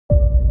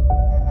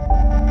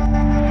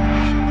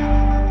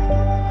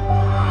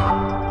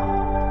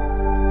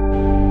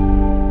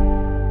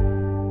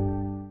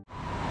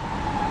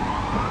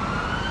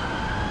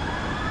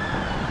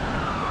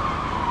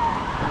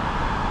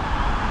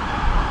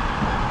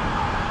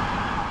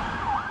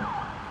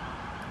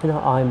You know,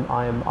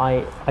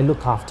 I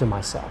look after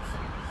myself,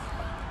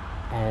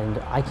 and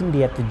I can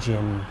be at the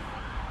gym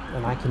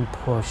and I can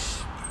push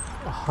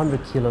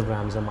 100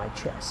 kilograms on my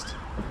chest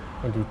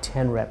and do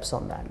 10 reps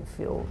on that and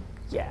feel,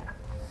 yeah.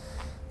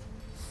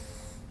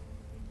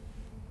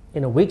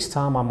 In a week's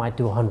time, I might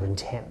do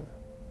 110.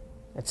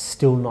 It's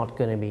still not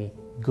going to be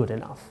good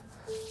enough.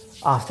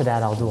 After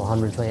that, I'll do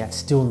 120. That's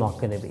still not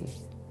going to be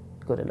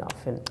good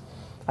enough. And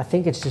I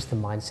think it's just the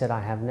mindset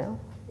I have now.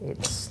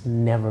 It's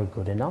never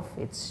good enough.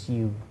 It's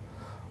you,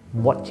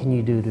 what can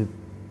you do to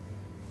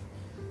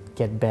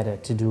get better,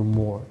 to do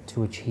more,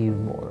 to achieve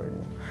more?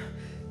 And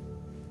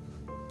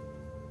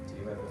do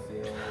you ever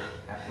feel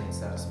happy and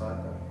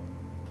satisfied though?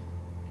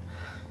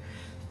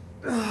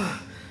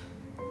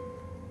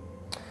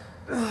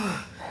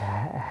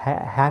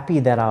 Happy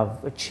that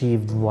I've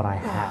achieved what I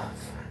have.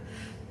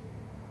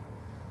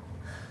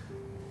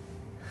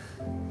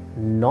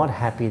 Not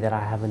happy that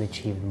I haven't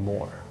achieved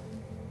more.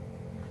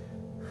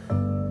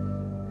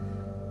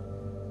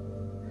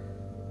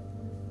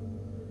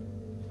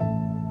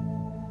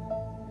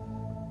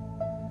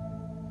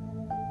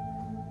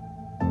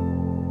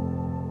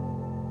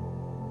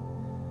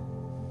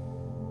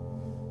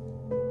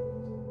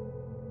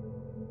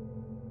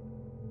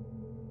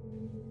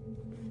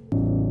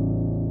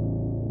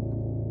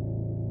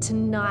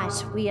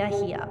 Tonight we are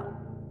here,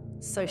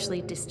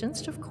 socially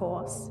distanced of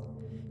course,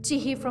 to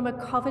hear from a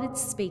coveted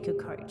speaker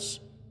coach,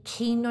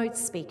 keynote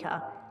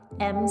speaker,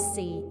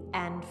 MC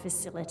and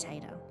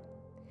facilitator.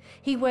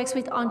 He works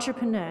with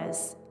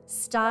entrepreneurs,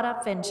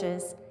 startup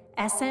ventures,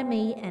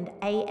 SME and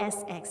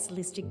ASX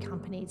listed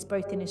companies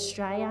both in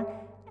Australia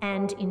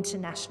and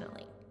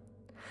internationally.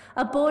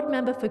 A board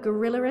member for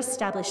Gorilla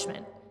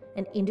Establishment,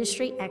 an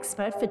industry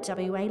expert for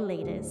WA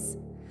leaders,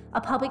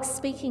 a public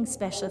speaking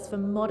specialist for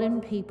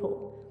modern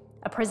people,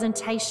 a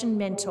presentation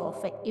mentor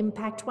for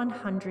Impact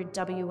 100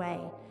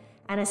 WA,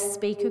 and a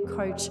speaker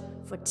coach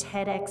for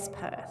TEDx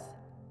Perth.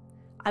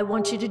 I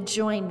want you to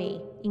join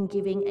me in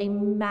giving a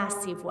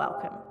massive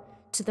welcome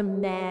to the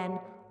man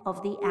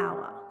of the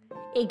hour.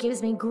 It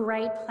gives me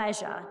great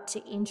pleasure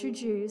to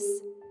introduce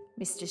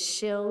Mr.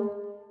 Shil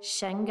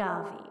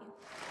Shangavi.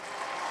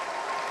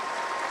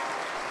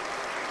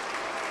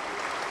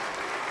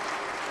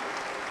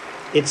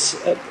 It's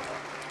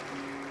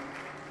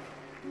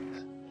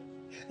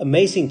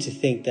amazing to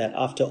think that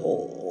after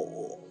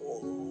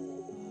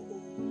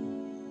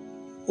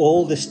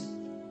all this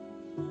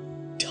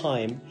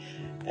time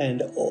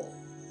and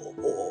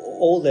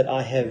all that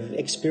I have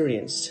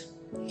experienced,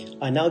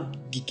 I now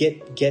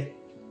get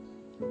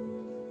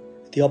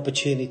the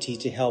opportunity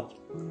to help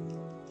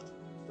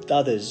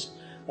others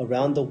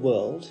around the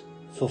world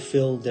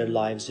fulfill their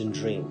lives and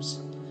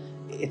dreams.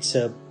 It's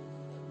a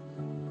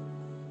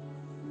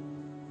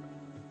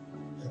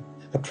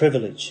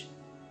privilege.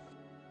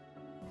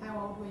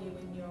 How old were you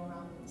when your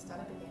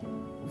startup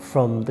began?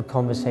 From the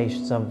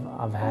conversations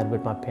I've had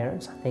with my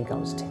parents, I think I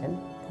was 10.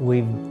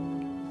 We've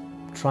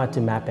tried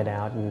to map it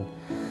out and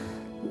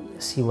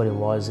see what it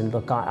was. And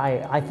look,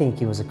 I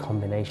think it was a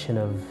combination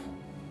of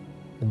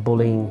the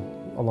bullying,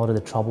 a lot of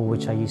the trouble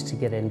which I used to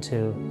get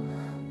into,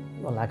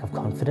 a lack of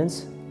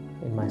confidence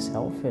in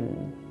myself,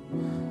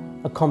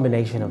 and a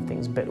combination of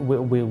things. But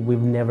we've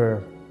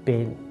never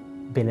been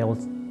able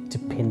to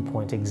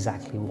pinpoint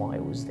exactly why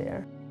it was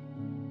there.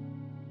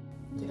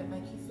 Did it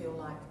make you feel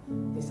like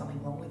there's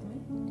something wrong with me?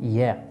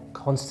 Yeah,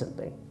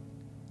 constantly.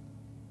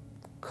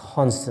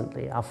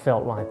 Constantly. I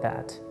felt like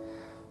that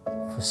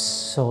for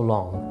so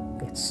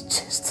long. It's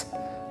just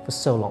for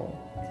so long.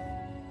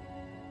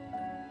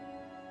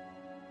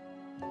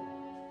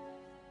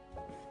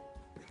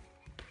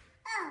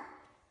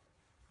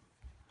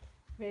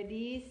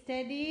 Ready,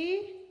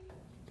 steady.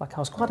 Like, I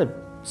was quite a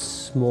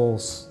small,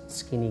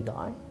 skinny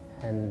guy,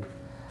 and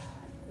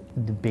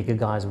the bigger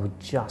guys would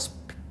just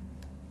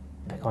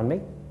pick on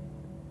me.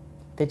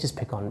 They'd just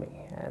pick on me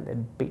and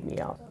they'd beat me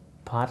up,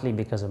 partly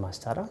because of my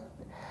stutter.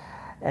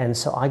 And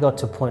so I got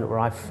to a point where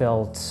I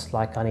felt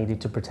like I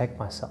needed to protect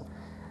myself.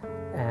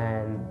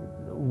 And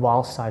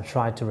whilst I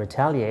tried to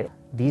retaliate,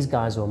 these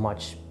guys were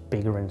much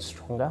bigger and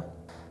stronger.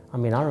 I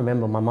mean, I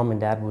remember my mum and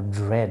dad would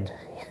dread,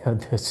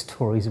 the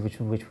stories which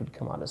would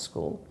come out of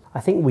school. I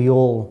think we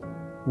all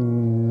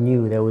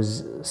knew there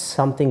was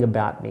something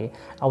about me.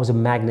 I was a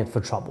magnet for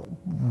trouble.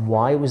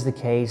 Why it was the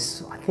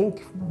case, I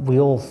think we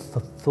all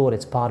thought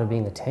it's part of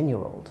being a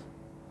 10-year-old.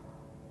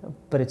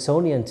 But it's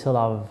only until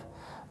I've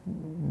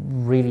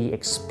really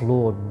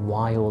explored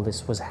why all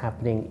this was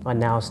happening, I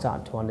now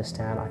start to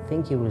understand. I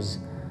think it was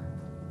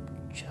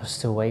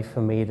just a way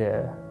for me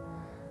to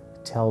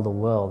tell the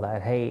world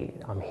that, hey,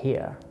 I'm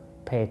here,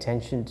 pay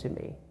attention to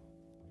me.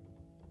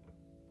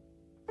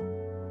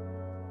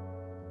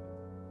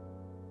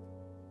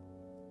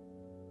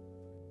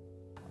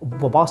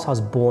 Whilst I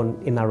was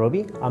born in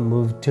Nairobi, I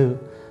moved to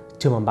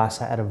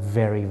Mombasa at a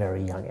very,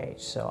 very young age.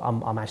 So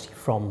I'm actually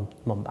from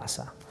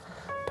Mombasa,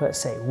 per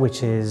se,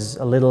 which is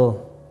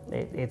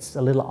it's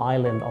a little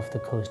island off the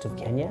coast of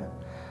Kenya,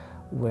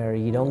 where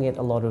you don't get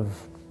a lot of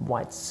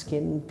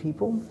white-skinned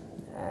people.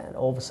 And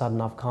all of a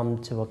sudden I've come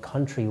to a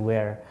country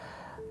where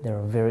there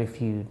are very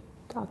few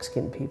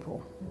dark-skinned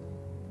people.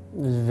 It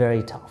was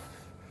very tough.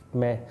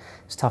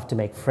 It's tough to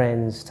make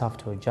friends, tough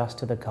to adjust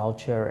to the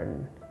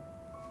culture,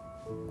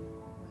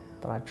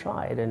 but I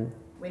tried. And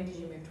When did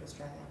you move to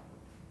Australia?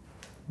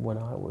 when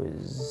I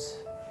was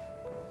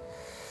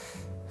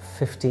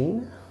 15,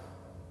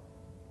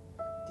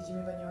 Did you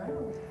move on your own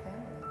or with your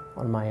family?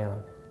 on my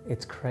own.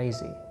 It's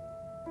crazy.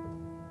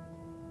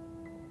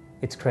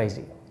 It's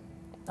crazy.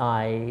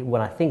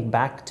 When I think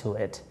back to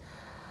it,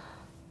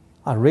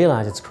 I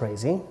realize it's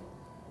crazy.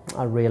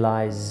 I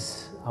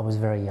realize I was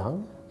very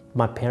young.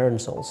 My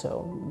parents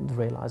also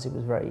realized it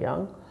was very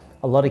young.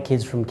 A lot of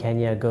kids from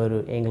Kenya go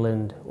to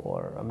England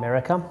or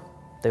America.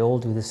 They all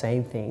do the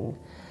same thing.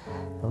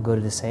 They'll go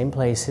to the same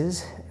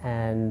places,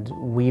 and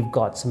we've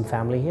got some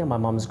family here. My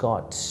mum's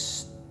got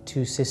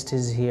 2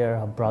 sisters here,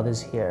 her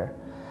brother's here.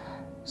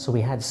 So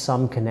we had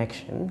some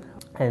connection,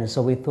 and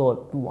so we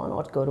thought, why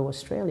not go to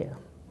Australia?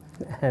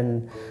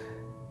 And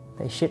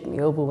they shipped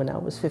me over when I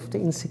was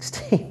 15,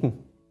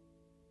 16.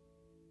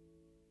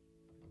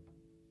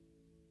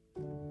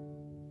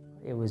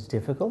 It was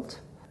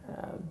difficult.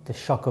 The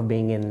shock of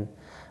being in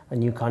a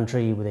new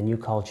country with a new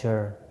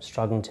culture,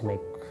 struggling to make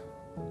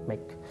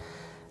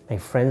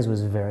friends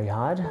was very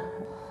hard.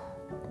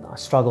 I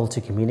struggled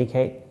to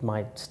communicate.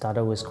 My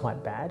stutter was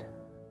quite bad.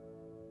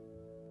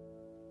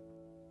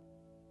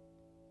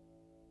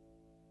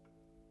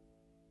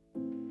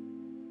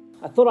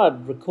 I thought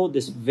I'd record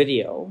this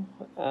video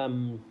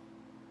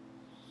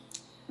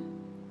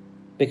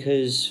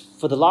because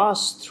for the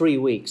last 3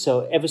 weeks,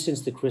 so ever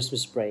since the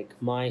Christmas break,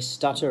 my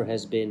stutter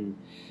has been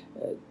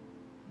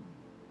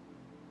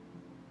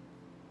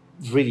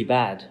really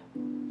bad.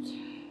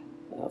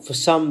 For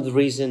some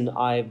reason,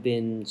 I've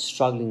been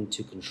struggling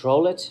to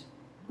control it,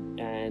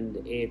 and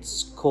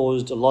it's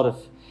caused a lot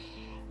of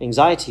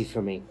anxiety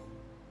for me.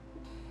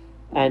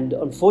 And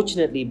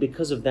unfortunately,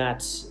 because of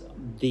that,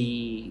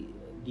 the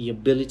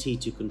ability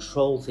to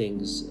control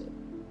things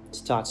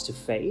starts to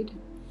fade.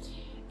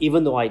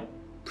 Even though I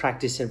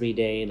practice every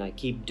day and I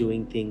keep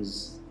doing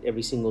things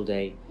every single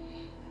day,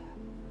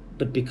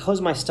 but because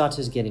my stutter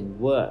is getting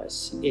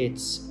worse,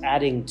 it's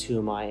adding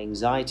to my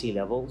anxiety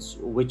levels,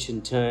 which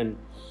in turn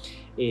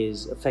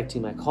is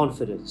affecting my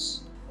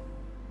confidence.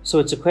 So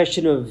it's a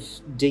question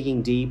of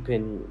digging deep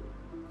and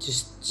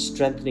just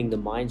strengthening the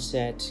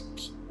mindset,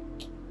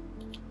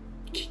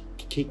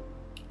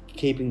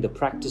 keeping the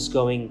practice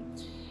going,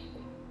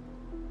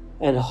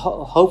 and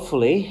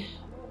hopefully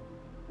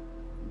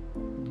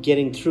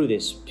getting through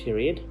this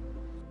period.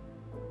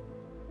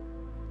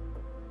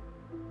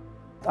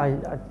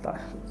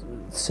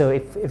 So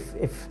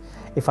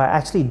if I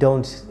actually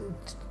don't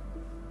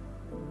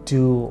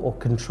do or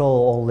control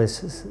all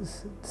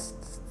this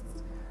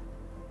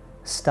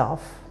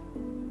stuff,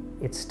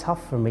 it's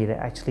tough for me to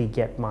actually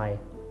get my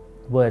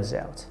words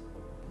out.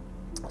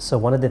 So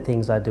one of the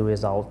things I do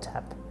is I'll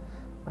tap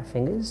my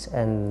fingers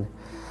and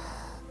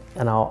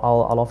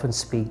I'll often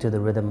speak to the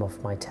rhythm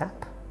of my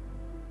tap.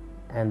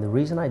 And the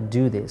reason I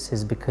do this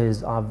is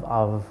because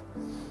I'm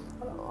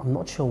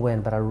not sure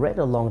when, but I read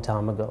a long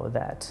time ago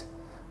that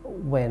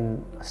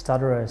when a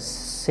stutterer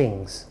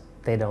sings,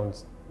 they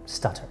don't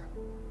stutter.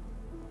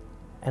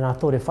 And I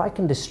thought, if I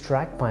can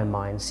distract my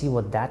mind, see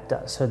what that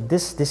does. So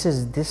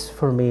this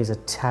for me is a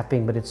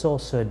tapping, but it's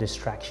also a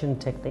distraction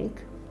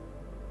technique.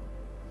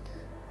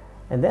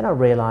 And then I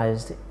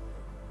realized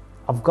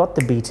I've got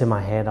the beat in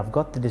my head, I've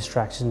got the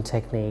distraction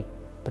technique,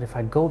 but if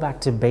I go back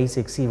to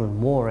basics even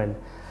more and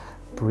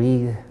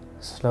breathe,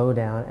 slow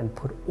down, and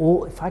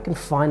if I can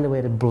find a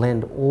way to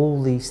blend all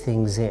these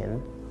things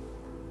in,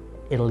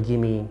 it'll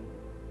give me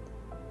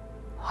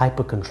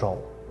hyper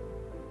control.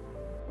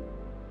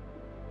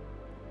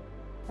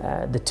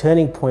 The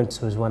turning point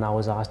was when I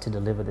was asked to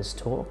deliver this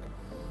talk.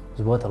 It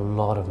was worth a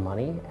lot of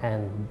money,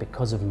 and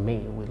because of me,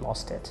 we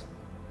lost it.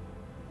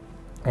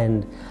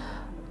 And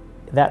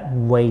that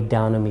weighed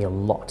down on me a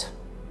lot,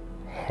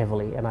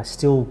 heavily, and I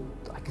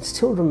can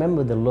still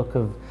remember the look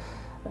of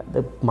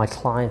my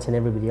client and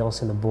everybody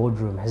else in the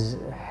boardroom as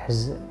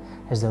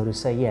though to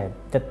say, yeah,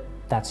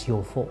 that's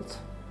your fault.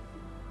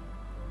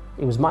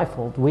 It was my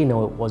fault, we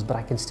know it was, but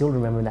I can still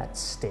remember that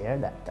stare,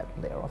 that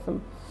glare off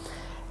him.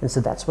 And so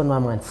that's when my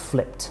mind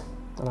flipped,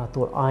 and I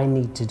thought, I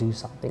need to do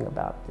something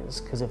about this,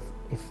 because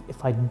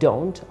if I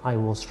don't, I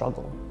will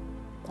struggle.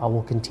 I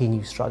will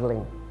continue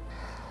struggling.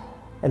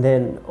 And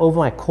then over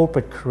my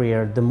corporate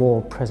career, the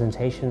more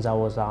presentations I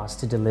was asked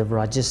to deliver,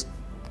 like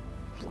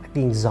the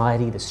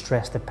anxiety, the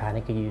stress, the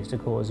panic it used to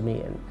cause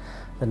me, and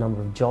the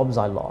number of jobs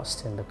I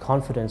lost, and the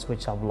confidence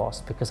which I've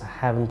lost because I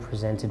haven't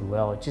presented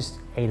well, it just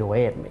ate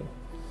away at me.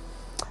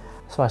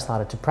 So I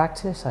started to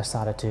practice. I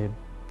started to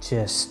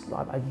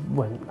I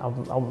went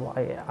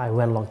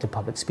along to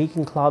public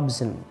speaking clubs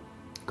and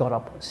got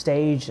up on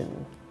stage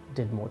and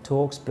did more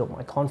talks, built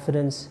my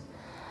confidence.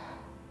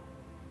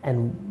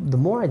 And the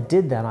more I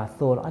did that, I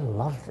thought, I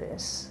love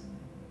this,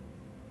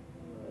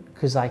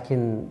 because I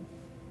can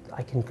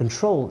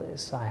control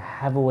this. I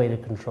have a way to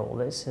control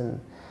this,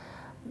 and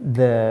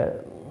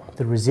the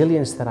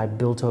resilience that I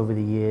built over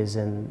the years,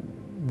 and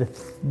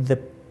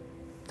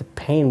the the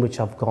pain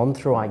which I've gone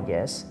through, I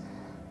guess,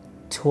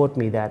 taught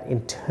me that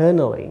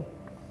internally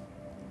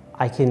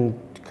I can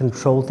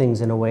control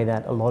things in a way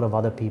that a lot of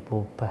other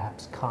people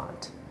perhaps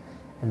can't.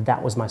 And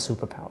that was my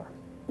superpower.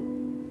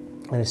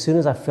 And as soon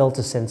as I felt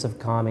a sense of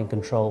calm and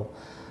control,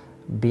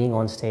 being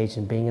on stage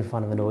and being in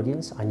front of an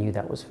audience, I knew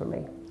that was for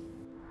me.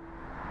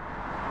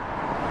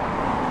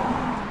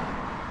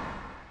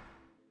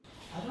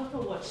 I don't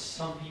know what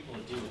some people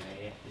do,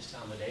 hey, this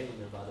time of day when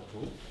they're by the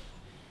pool.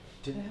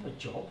 Do they have a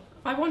job?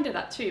 I wonder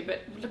that too,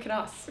 but look at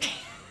us.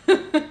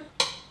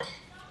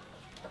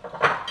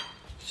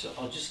 So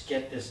I'll just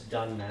get this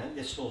done, man.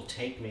 This will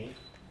take me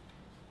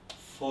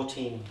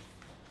 14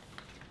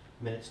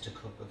 minutes to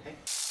cook, okay?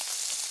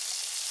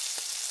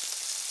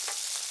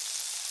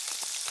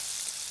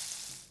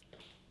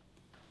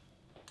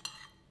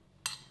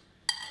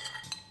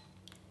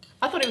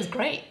 I thought it was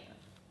great.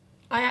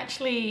 I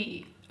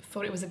actually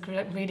thought it was a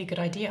really good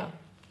idea.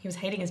 He was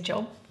hating his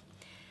job,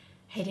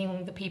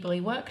 hating the people he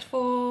worked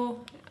for,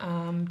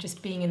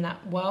 just being in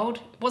that world.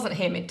 It wasn't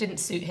him, it didn't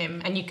suit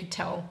him, and you could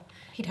tell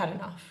he'd had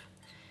enough.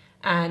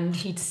 And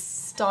he'd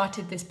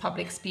started this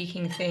public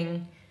speaking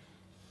thing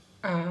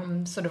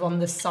sort of on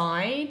the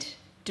side,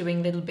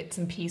 doing little bits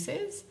and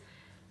pieces.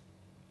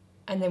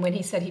 And then when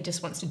he said he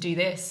just wants to do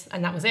this,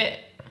 and that was it,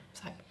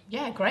 it's like,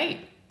 yeah,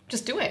 great,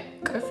 just do it,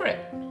 go for it.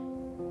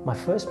 My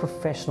first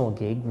professional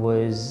gig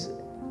was,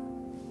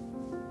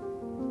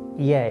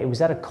 it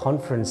was at a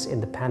conference in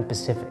the Pan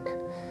Pacific,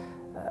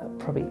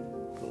 probably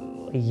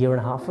a year and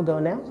a half ago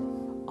now.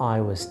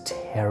 I was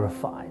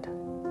terrified.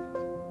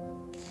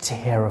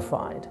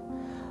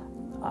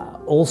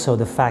 Also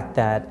the fact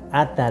that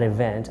at that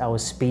event I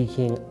was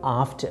speaking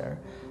after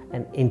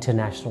an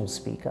international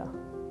speaker.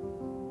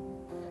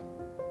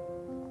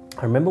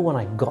 I remember when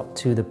I got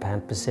to the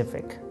Pan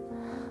Pacific,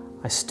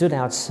 I stood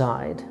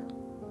outside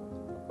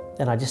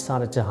and I just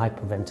started to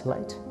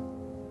hyperventilate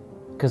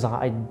because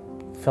I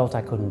felt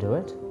I couldn't do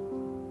it.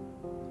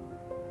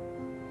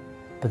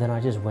 But then I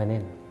just went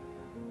in.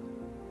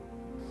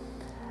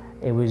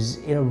 It was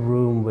in a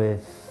room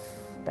with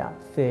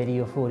about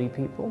 30 or 40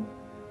 people.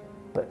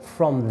 But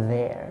from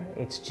there,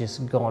 it's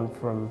just gone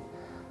from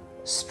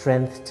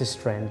strength to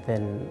strength.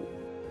 And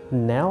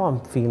now I'm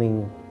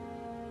feeling,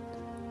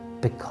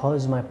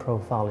 because my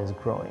profile is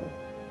growing,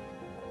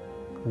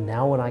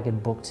 now when I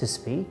get booked to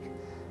speak,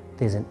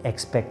 there's an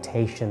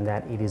expectation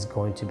that it is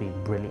going to be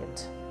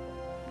brilliant.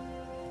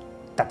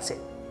 That's it.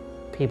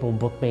 People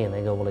book me and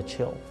they go, well, it's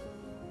Shil.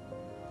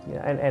 You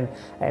know,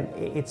 and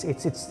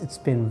it's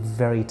been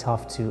very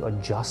tough to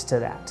adjust to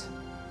that,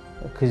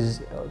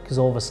 because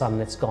all of a sudden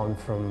it's gone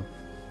from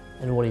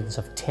an audience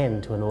of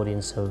 10 to an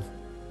audience of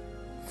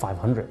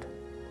 500,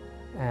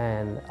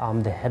 and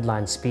I'm the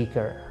headline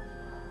speaker,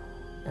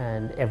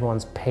 and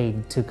everyone's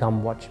paid to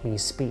come watch me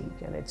speak,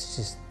 and it's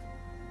just.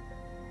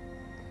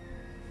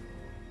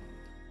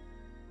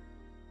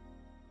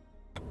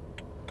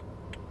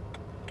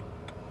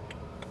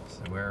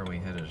 So where are we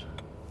headed?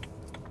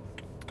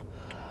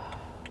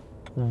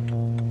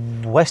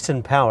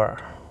 Western Power,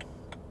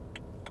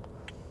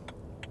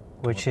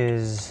 which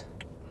is,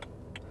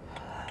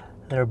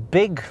 they're a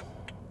big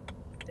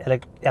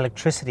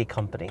electricity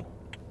company,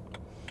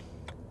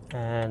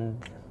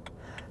 and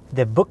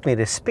they booked me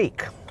to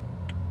speak.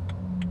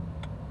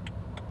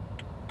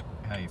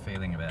 How are you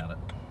feeling about it?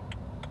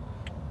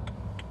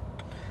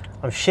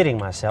 I'm shitting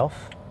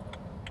myself.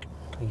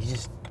 You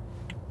just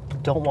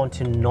don't want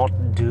to not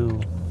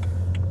do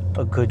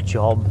a good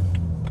job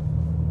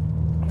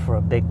for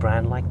a big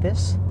brand like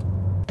this.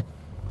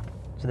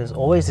 So there's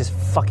always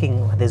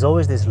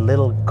this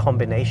little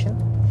combination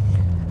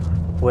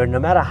where no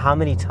matter how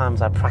many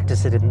times I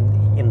practice it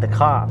in the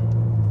car,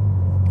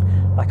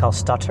 like I'll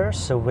stutter,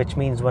 so which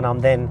means when I'm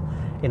then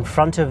in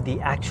front of the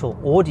actual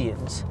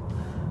audience,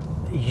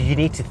 you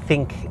need to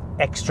think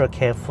extra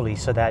carefully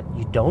so that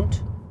you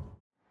don't.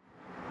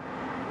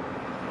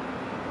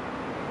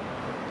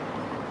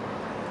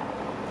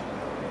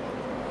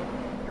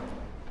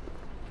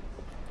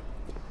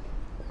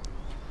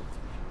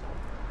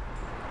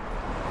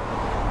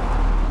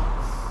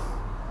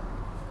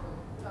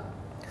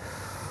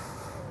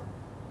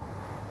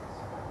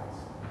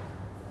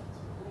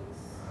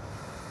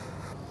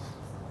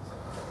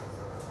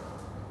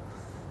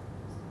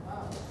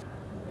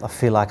 I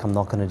feel like I'm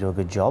not going to do a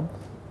good job.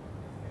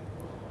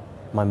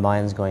 My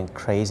mind's going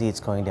crazy, it's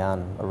going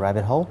down a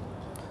rabbit hole.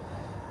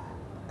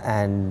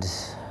 And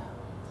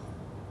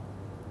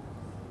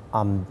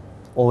I'm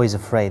always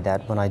afraid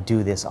that when I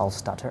do this, I'll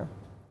stutter.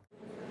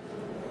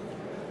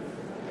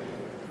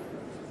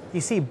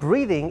 You see,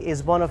 breathing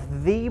is one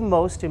of the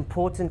most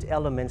important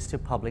elements to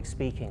public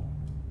speaking.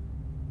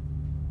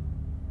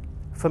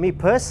 For me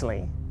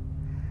personally,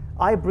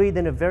 I breathe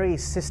in a very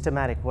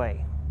systematic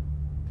way,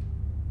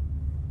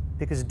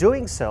 because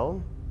doing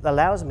so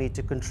allows me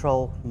to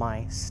control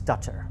my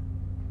stutter,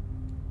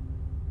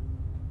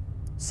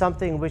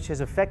 something which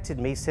has affected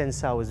me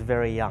since I was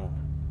very young.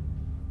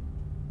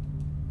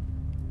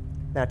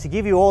 Now, to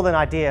give you all an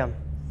idea,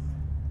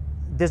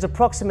 there's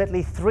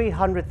approximately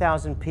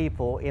 300,000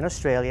 people in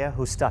Australia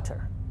who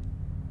stutter.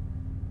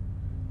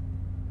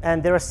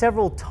 And there are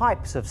several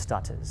types of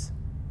stutters.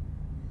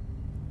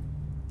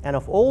 And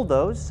of all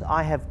those,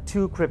 I have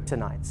two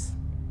kryptonites.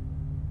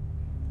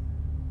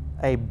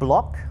 A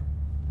block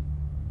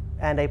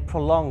and a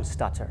prolonged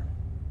stutter.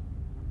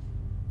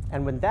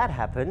 And when that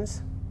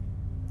happens,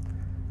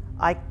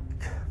 I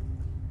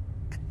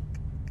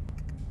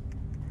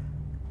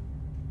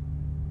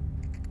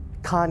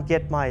can't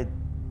get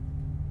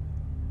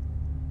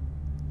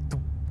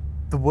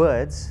the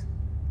words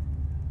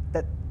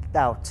that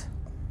out.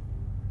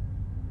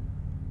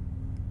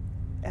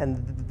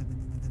 And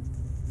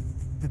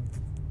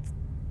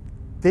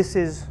this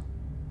is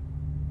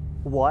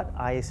what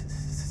I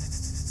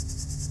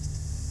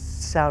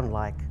sound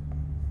like.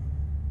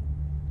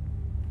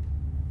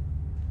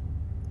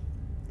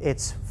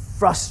 It's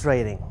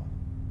frustrating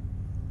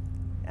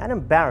and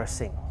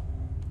embarrassing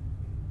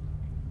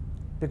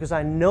because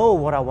I know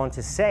what I want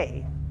to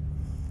say.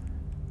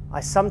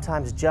 I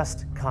sometimes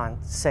just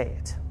can't say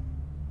it.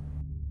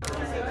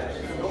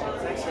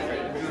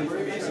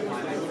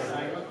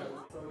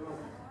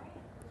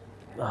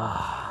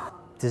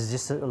 There's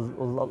just a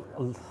lot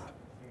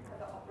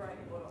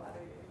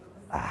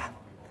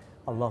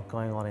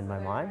going on in my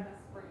mind.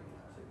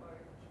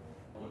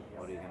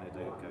 What are you going to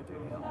do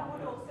now?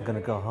 I'm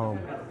gonna go home,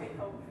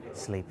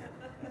 sleep,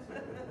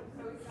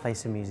 play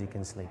some music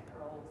and sleep.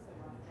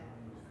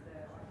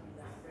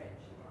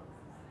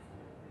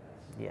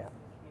 Yeah.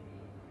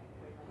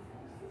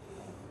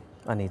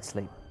 I need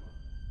sleep.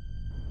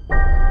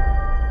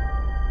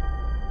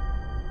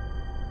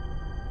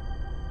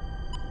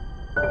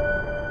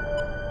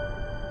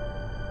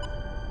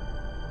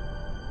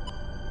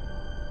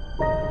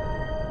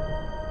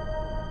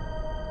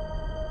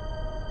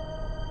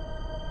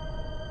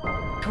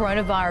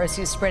 Coronavirus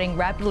is spreading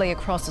rapidly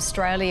across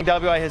Australia.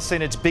 WA has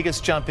seen its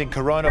biggest jump in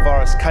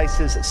coronavirus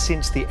cases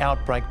since the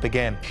outbreak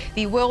began.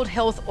 The World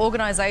Health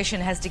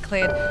Organization has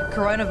declared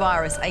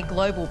coronavirus a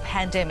global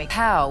pandemic.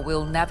 How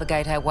we'll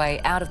navigate our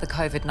way out of the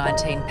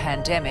COVID-19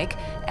 pandemic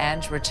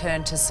and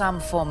return to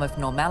some form of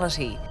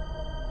normality.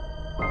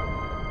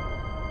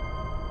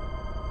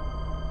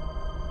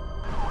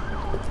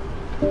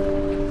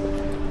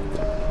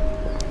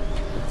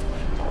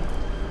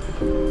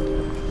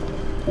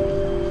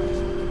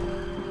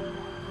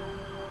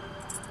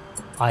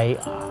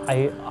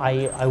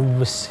 I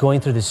was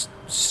going through this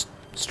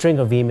string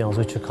of emails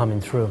which were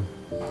coming through.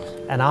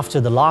 And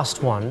after the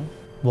last one,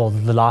 well,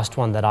 the last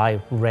one that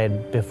I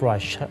read before I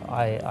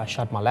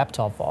shut my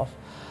laptop off,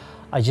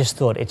 I just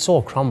thought, it's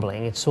all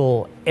crumbling.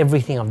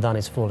 Everything I've done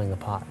is falling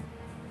apart.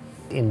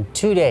 In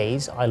 2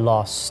 days, I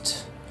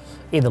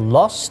either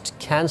lost,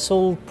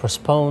 cancelled,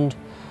 postponed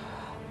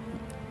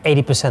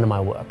 80% of my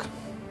work.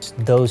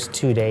 Those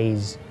 2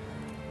 days,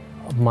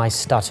 my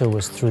stutter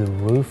was through the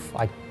roof.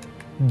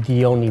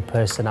 The only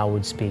person I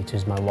would speak to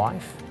is my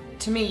wife.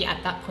 To me,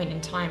 at that point in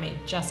time, it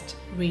just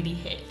really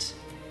hit.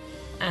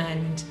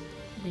 And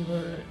we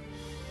were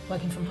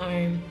working from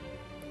home,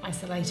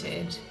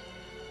 isolated,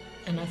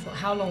 and I thought,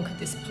 how long could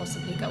this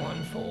possibly go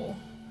on for?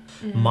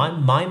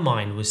 My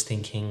mind was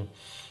thinking,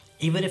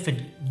 even if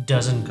it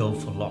doesn't go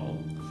for long,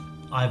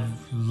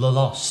 I've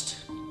lost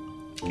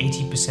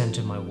 80%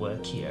 of my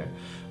work here.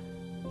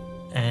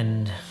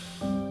 And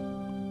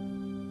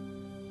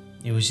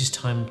it was just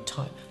time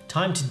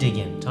to dig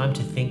in, time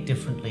to think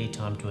differently,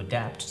 time to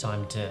adapt,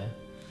 time to...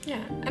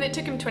 Yeah, and it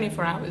took him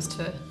 24 hours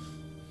to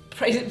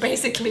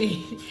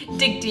basically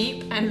dig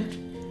deep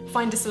and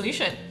find a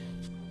solution.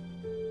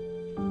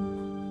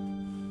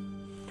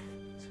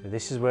 So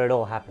this is where it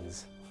all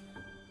happens.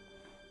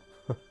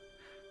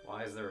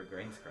 Why is there a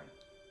green screen?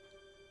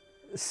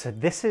 So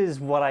this is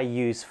what I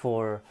use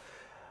for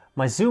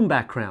my Zoom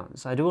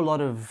backgrounds. I do a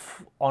lot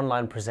of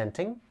online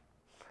presenting.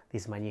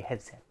 This is my new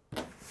headset.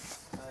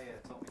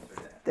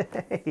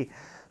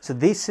 So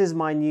this is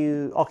my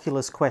new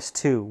Oculus Quest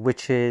 2,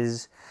 which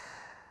is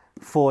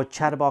for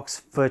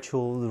Chatterbox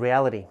virtual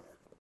reality.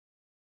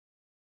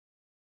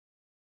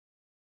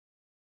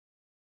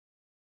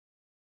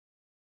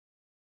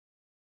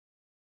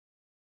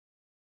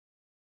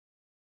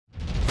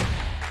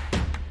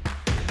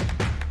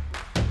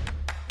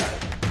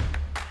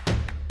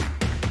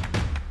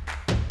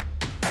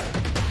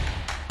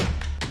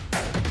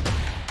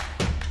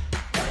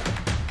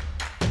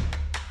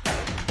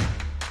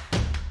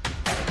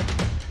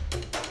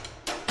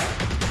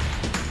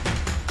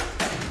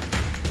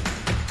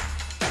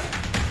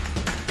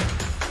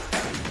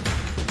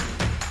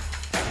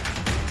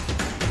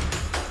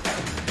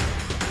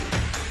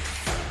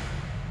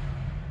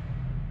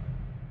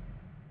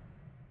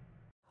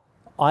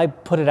 I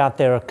put it out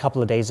there a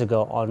couple of days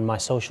ago on my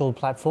social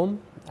platform,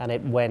 and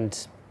it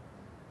went,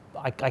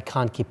 I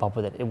can't keep up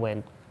with it. It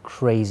went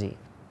crazy.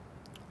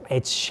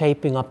 It's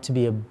shaping up to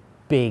be a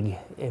big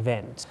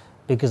event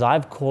because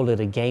I've called it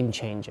a game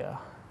changer.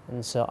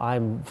 And so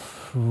I'm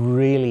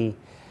really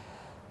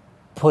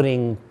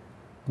putting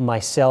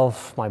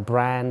myself, my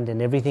brand,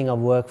 and everything I've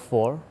worked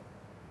for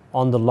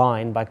on the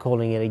line by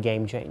calling it a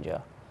game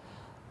changer.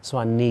 So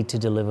I need to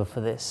deliver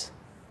for this.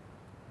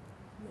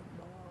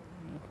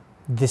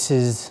 This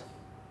is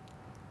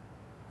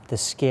the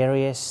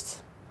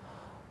scariest,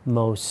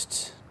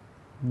 most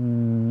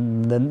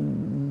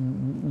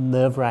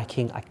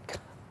nerve-wracking,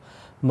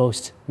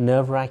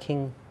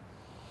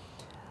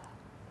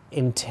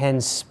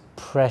 intense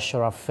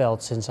pressure I've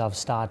felt since I've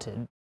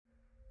started.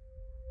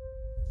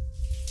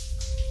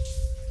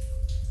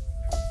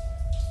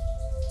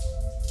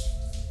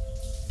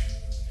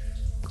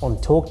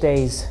 On talk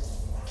days,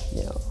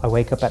 I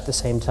wake up at the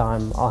same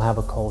time, I'll have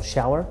a cold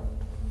shower.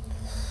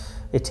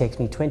 It takes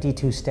me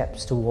 22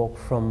 steps to walk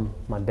from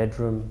my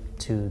bedroom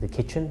to the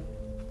kitchen.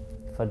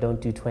 If I don't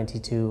do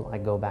 22, I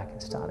go back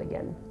and start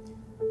again.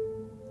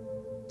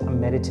 I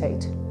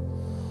meditate.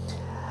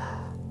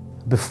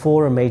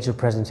 Before a major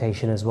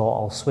presentation as well,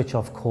 I'll switch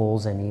off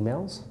calls and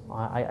emails.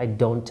 I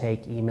don't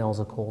take emails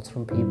or calls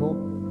from people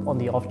on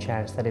the off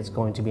chance that it's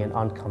going to be an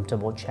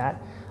uncomfortable chat.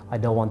 I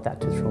don't want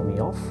that to throw me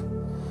off.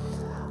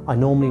 I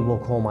normally will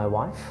call my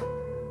wife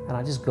and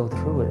I just go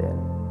through with it.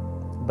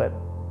 But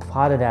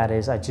part of that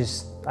is I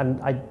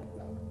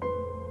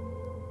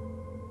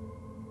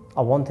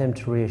want them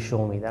to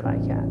reassure me that I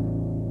can.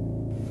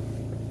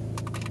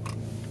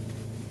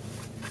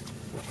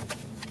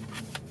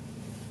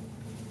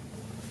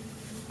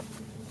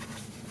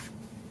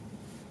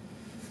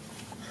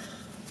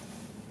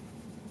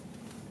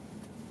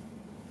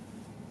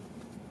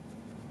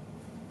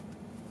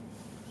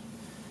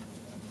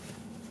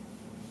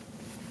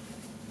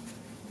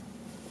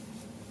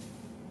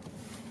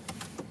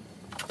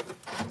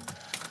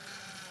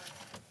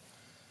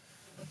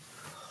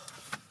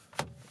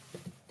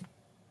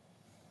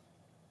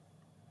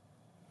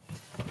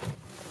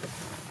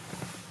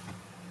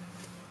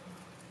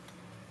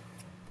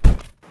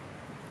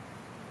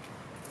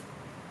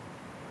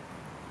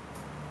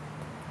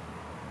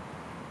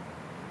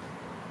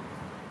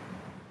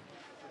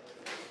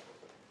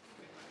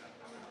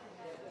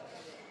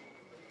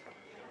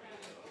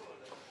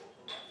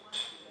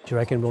 Do you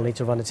reckon we'll need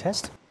to run a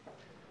test?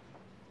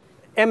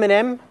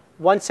 M&M,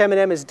 once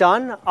M&M is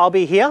done, I'll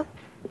be here.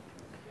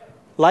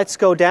 Lights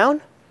go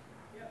down.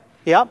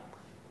 Yep.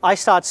 I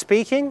start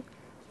speaking.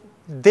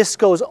 This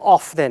goes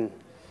off then.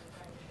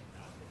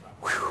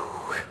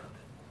 Whew.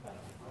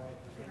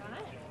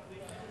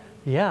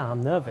 Yeah,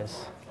 I'm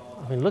nervous.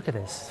 I mean, look at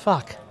this.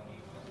 Fuck.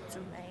 It's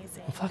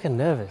amazing. I'm fucking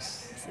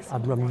nervous.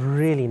 I'm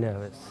really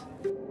nervous.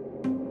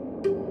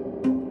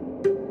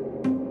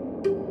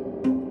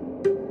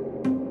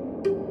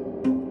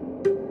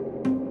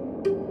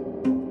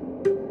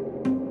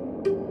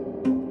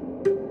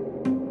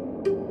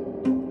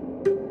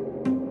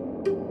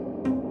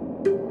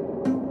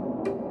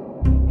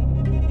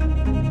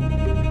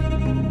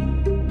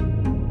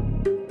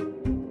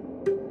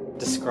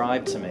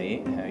 Describe to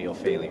me how you're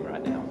feeling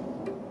right now.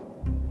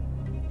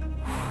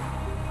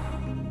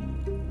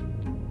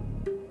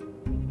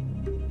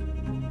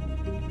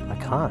 I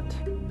can't.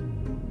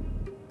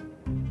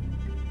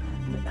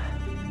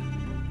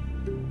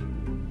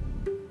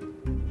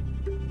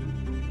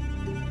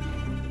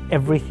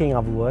 Everything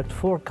I've worked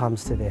for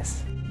comes to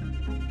this.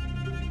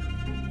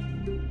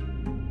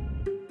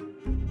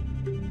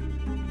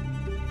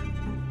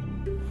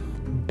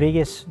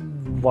 Biggest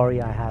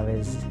worry I have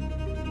is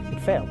it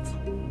failed.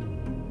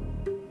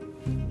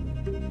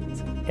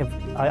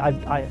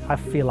 I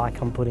feel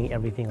like I'm putting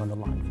everything on the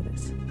line for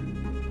this.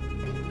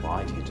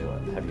 Why do you do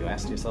it? Have you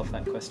asked yourself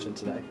that question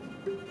today?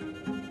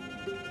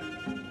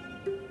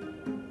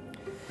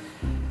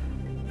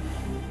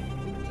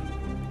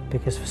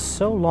 Because for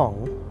so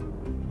long,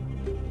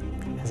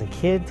 as a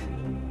kid,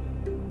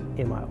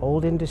 in my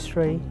old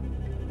industry,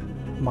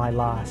 my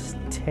last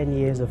 10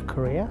 years of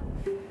career,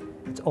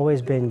 it's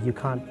always been you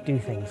can't do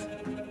things.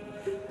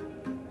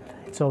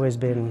 It's always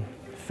been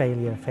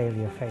failure,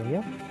 failure,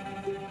 failure.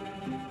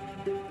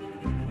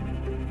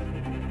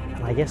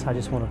 And I guess I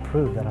just want to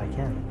prove that I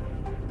can.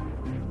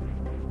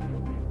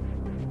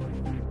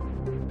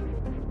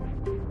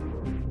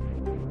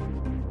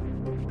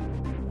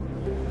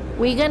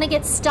 We're going to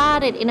get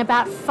started in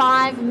about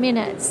 5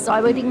 minutes, so I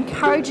would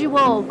encourage you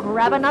all,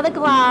 grab another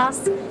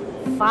glass,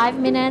 5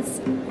 minutes,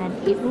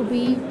 and it will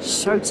be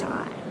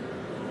showtime.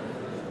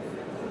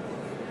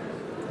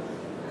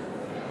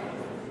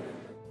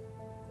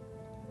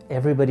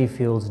 Everybody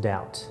feels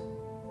doubt.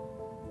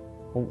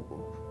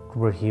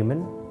 We're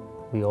human,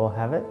 we all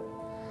have it.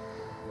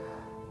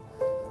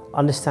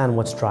 Understand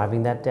what's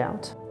driving that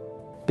doubt.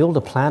 Build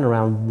a plan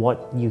around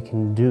what you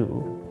can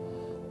do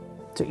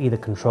to either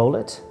control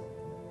it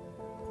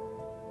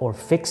or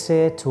fix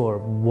it or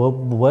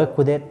work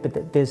with it,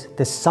 but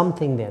there's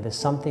something there, there's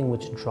something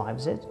which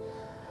drives it.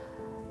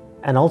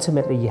 And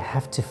ultimately you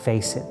have to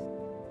face it.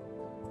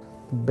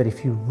 But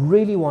if you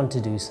really want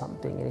to do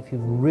something, and if you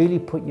really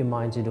put your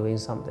mind to doing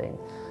something,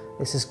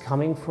 this is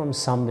coming from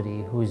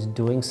somebody who is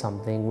doing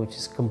something which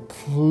is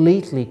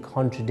completely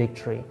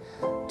contradictory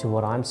to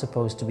what I'm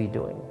supposed to be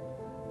doing.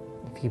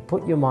 If you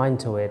put your mind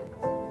to it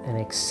and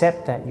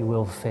accept that you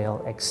will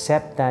fail,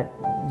 accept that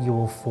you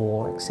will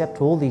fall, accept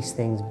all these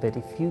things, but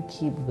if you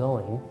keep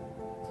going,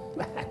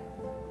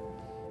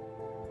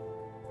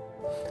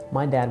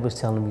 my dad was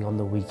telling me on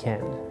the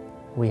weekend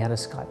We had a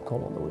Skype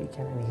call on the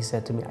weekend and he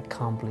said to me, I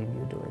can't believe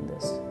you're doing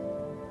this.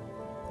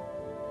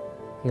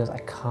 He goes, I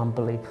can't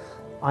believe.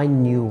 I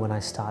knew when I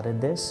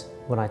started this,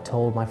 when I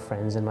told my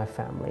friends and my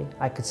family,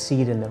 I could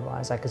see it in their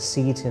eyes, I could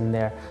see it in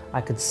there,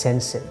 I could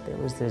sense it. There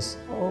was this,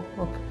 oh,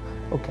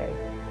 okay.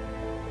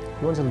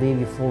 You want to leave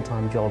your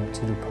full-time job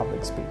to do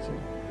public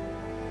speaking.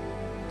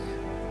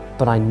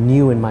 But I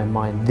knew in my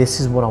mind, this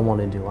is what I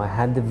want to do. I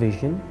had the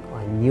vision,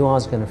 I knew I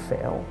was going to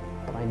fail,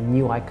 but I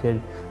knew I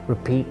could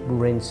repeat,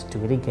 rinse,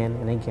 do it again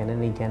and again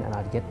and again, and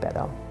I'd get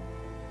better.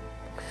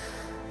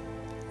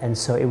 And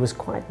so it was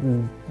quite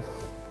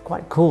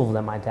cool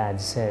that my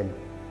dad said,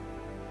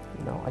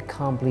 you know, I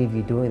can't believe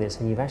you're doing this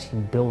and you've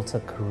actually built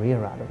a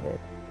career out of it.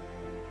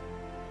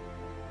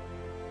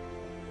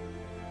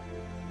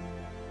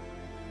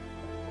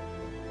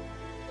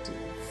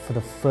 For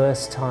the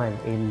first time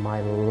in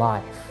my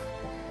life,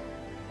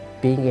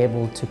 being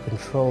able to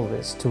control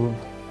this,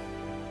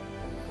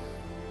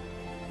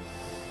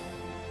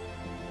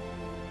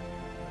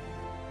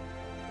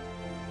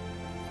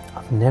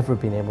 I've never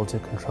been able to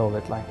control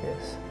it like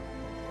this.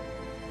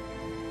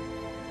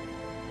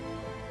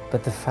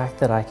 But the fact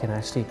that I can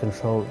actually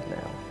control it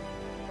now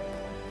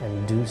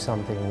and do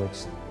something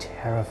which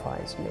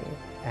terrifies me,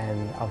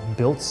 and I've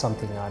built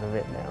something out of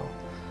it now.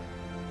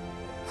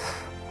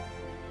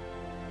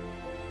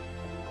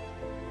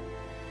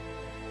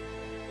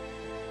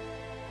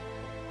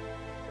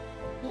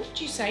 What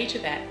would you say to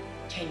that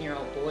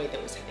 10-year-old boy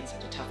that was having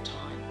such a tough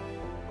time?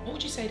 What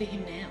would you say to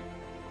him now?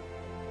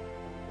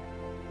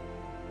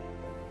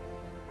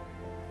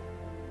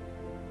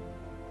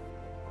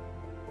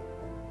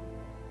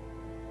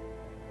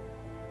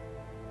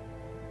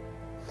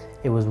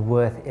 It was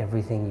worth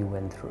everything you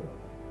went through.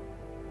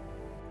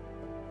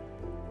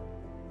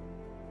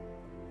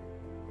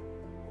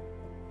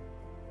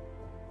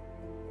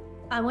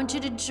 I want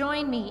you to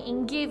join me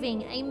in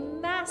giving a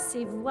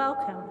massive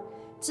welcome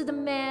to the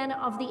man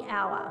of the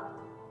hour.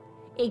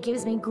 It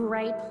gives me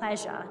great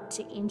pleasure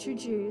to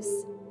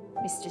introduce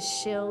Mr.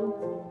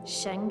 Shil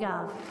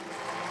Shengav.